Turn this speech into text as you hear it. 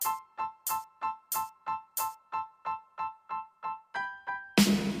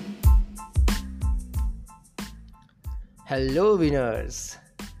Hello, winners.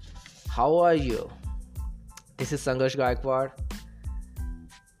 How are you? This is Sangarsh Gaikwad,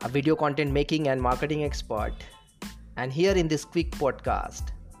 a video content making and marketing expert. And here in this quick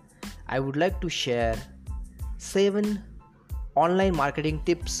podcast, I would like to share 7 online marketing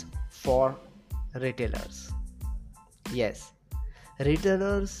tips for retailers. Yes,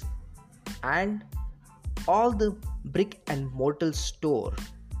 retailers and all the brick and mortar store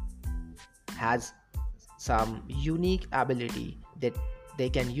has some unique ability that they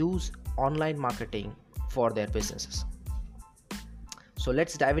can use online marketing for their businesses. So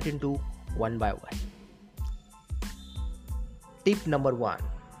let's dive it into one by one. Tip number 1,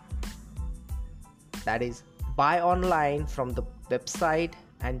 that is buy online from the website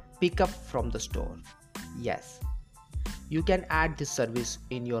and pick up from the store. Yes, you can add this service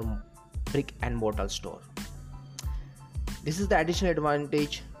in your brick and mortar store. This is the additional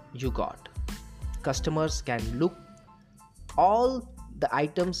advantage you got. Customers can look all the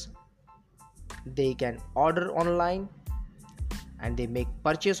items they can order online and they make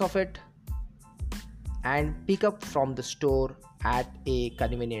purchase of it and pick up from the store at a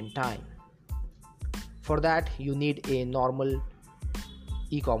convenient time. For that you need a normal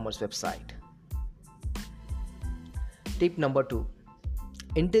e-commerce website. Tip number 2,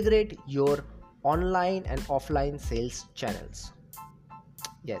 integrate your online and offline sales channels.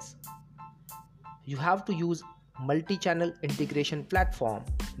 Yes, you have to use multi-channel integration platform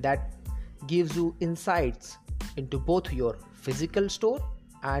that gives you insights into both your physical store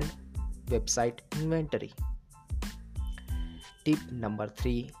and website inventory. Tip number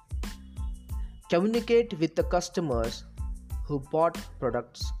 3, communicate with the customers who bought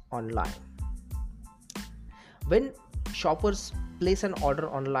products online. When shoppers place an order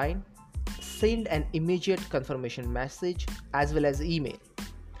online, send an immediate confirmation message as well as email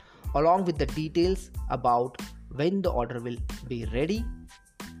along with the details about when the order will be ready,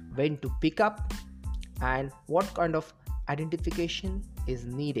 when to pick up, and what kind of identification is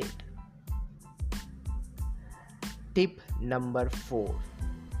needed. Tip number 4,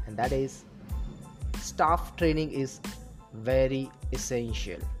 and that is staff training is very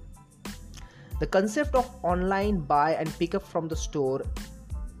essential. The concept of online buy and pick up from the store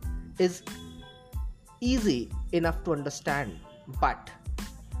is easy enough to understand, but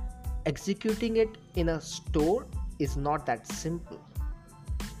executing it in a store is not that simple.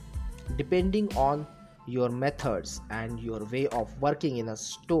 Depending on your methods and your way of working in a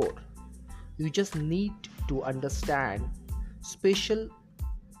store, you just need to understand special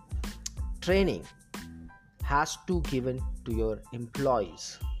training has to given to your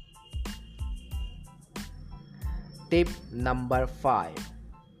employees. Tip number 5,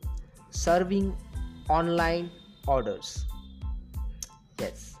 serving online orders.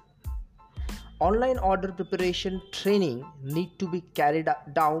 Yes, online order preparation training need to be carried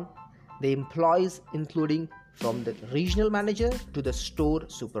down the employees, including from the regional manager to the store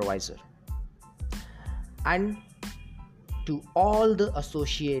supervisor and to all the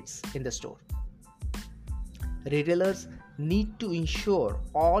associates in the store. Retailers need to ensure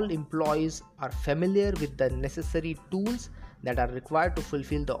all employees are familiar with the necessary tools that are required to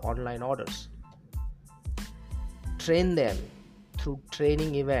fulfill the online orders. Train them through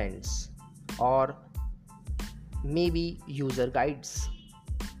training events or maybe user guides.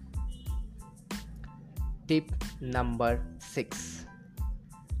 Tip number 6,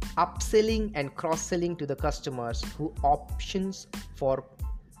 upselling and cross-selling to the customers who options for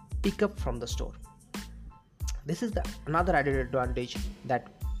pickup from the store. This is another added advantage that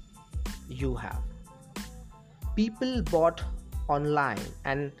you have. People bought online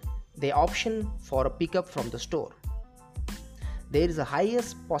and they option for a pickup from the store. There is a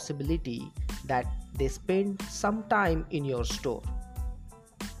highest possibility that they spend some time in your store,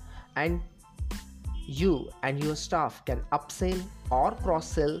 and you and your staff can upsell or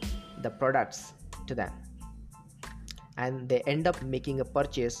cross-sell the products to them, and they end up making a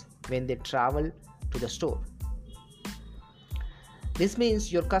purchase when they travel to the store. This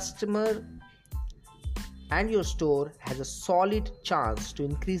means your customer and your store has a solid chance to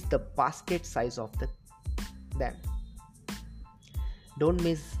increase the basket size of them. Don't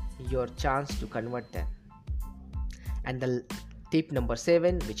miss your chance to convert them. And the tip number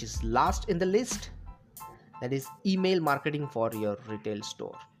 7, which is last in the list, that is email marketing for your retail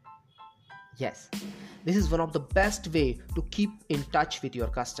store. Yes, this is one of the best way to keep in touch with your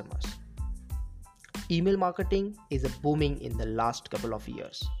customers. Email marketing is a booming in the last couple of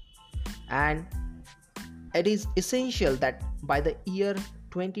years, and it is essential that by the year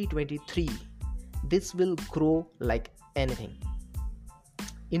 2023 this will grow like anything.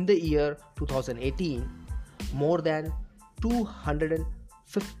 In the year 2018, more than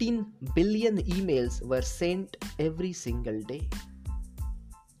 215 billion emails were sent every single day.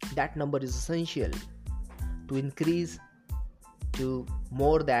 That number is essential to increase to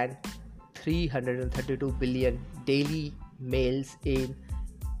more than 332 billion daily mails in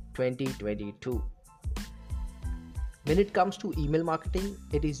 2022. When it comes to email marketing,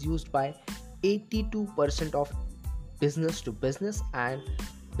 it is used by 82% of business to business and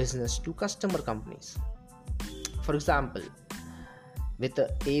business to customer companies. For example, with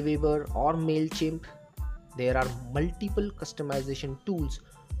the Aweber or MailChimp, there are multiple customization tools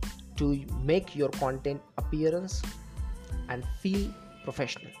to make your content appearance and feel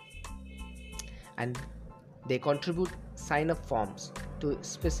professional. And they contribute sign-up forms to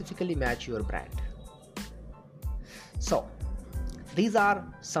specifically match your brand. So, these are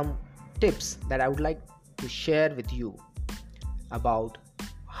some tips that I would like to share with you about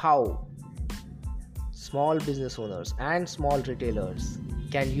how small business owners and small retailers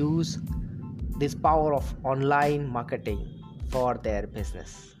can use this power of online marketing for their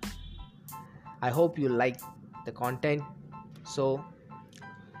business. I hope you like the content, so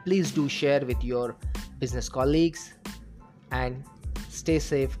please do share with your business colleagues and stay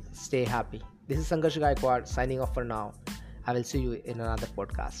safe, stay happy. This is Sangarsh Gaikwad signing off for now. I will see you in another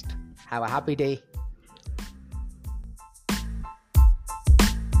podcast. Have a happy day.